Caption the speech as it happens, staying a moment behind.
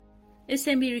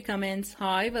SMB Recommends.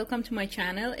 Hi, welcome to my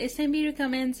channel, SMB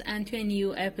Recommends, and to a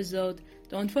new episode.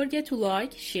 Don't forget to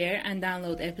like, share, and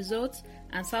download episodes,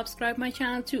 and subscribe my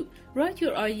channel too. Write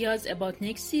your ideas about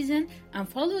next season, and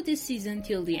follow this season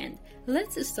till the end.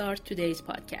 Let's start today's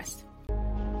podcast.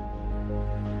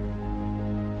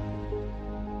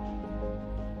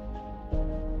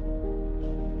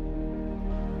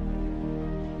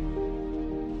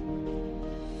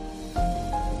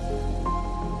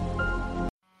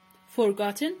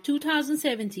 Forgotten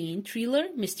 2017 thriller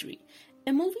mystery,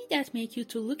 a movie that makes you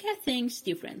to look at things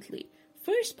differently.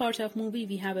 First part of movie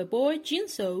we have a boy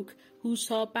Jin-sook who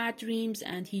saw bad dreams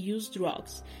and he used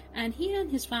drugs, and he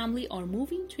and his family are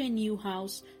moving to a new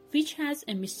house which has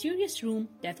a mysterious room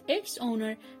that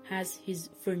ex-owner has his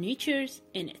furnitures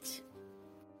in it.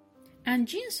 And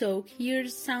Jin-sook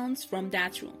hears sounds from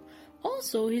that room.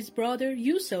 Also, his brother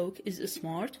Yoo-sook is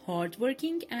smart,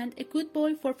 hardworking, and a good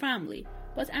boy for family.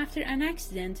 But after an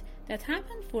accident that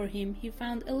happened for him, he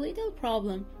found a little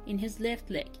problem in his left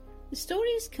leg. The story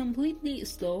is completely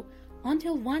slow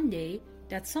until one day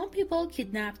that some people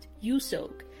kidnapped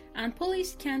Yoo-sook and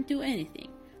police can't do anything.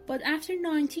 But after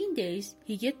 19 days,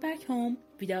 he get back home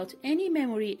without any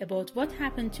memory about what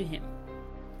happened to him.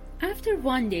 After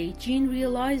one day, Jin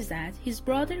realized that his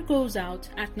brother goes out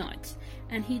at night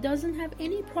and he doesn't have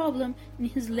any problem in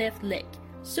his left leg,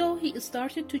 so he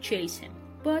started to chase him.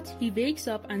 But he wakes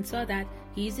up and saw that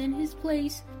he's in his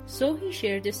place, so he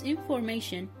shared this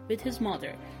information with his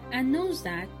mother and knows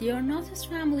that they are not his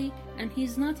family and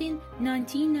he's not in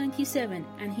 1997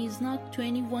 and he's not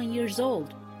 21 years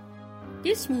old.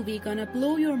 This movie gonna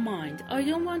blow your mind. I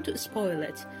don't want to spoil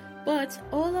it, but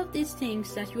all of these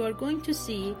things that you are going to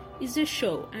see is a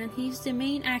show and he's the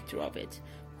main actor of it,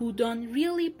 who done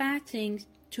really bad things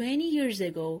 20 years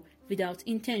ago without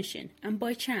intention and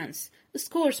by chance.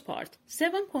 Scores part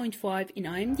 7.5 in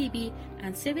IMDb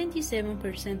and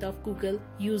 77% of Google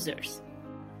users.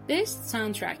 Best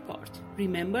soundtrack part: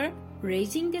 Remember,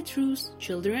 Raising the Truth,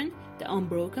 Children, The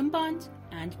Unbroken Bond,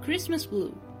 and Christmas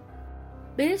Blue.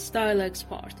 Best dialogues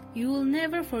part: You will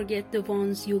never forget the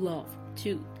ones you love.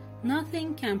 2.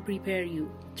 Nothing can prepare you.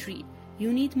 3.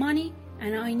 You need money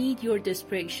and I need your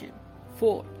desperation.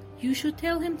 4. You should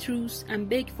tell him truth and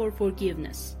beg for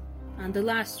forgiveness. And the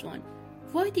last one,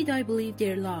 why did I believe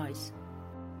their lies?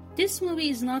 This movie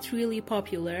is not really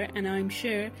popular and I'm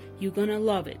sure you're gonna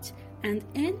love it. And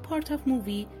end part of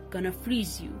movie gonna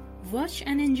freeze you. Watch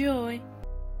and enjoy.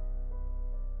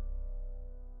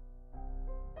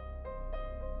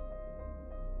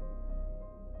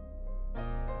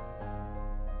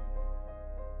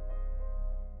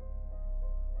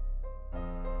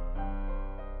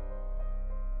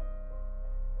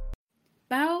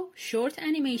 Bao short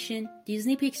animation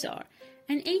Disney Pixar.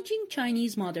 An aging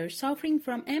Chinese mother suffering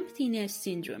from emptiness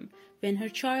syndrome when her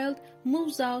child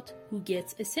moves out, who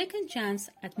gets a second chance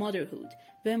at motherhood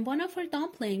when one of her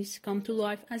dumplings come to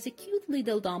life as a cute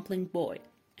little dumpling boy,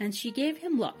 and she gave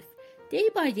him life. Day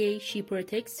by day she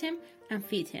protects him and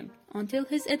feeds him until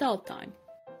his adult time.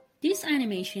 This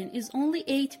animation is only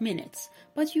 8 minutes,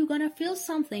 but you're gonna feel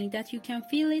something that you can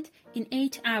feel it in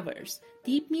 8 hours.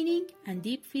 Deep meaning and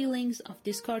deep feelings of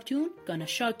this cartoon gonna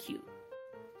shock you.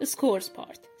 The scores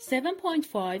part: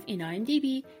 7.5 in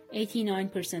IMDb,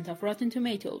 89% of Rotten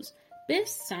Tomatoes.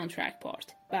 Best soundtrack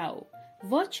part: Bao.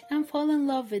 Watch and fall in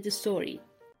love with the story.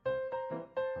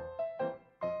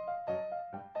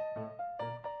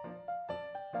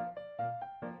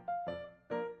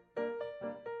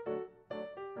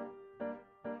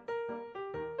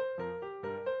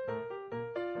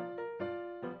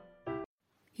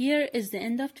 Here is the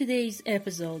end of today's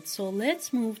episode, so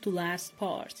let's move to last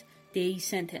part, the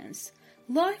sentence.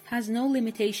 Life has no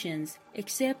limitations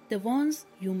except the ones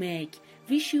you make.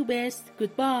 Wish you best.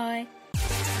 Goodbye.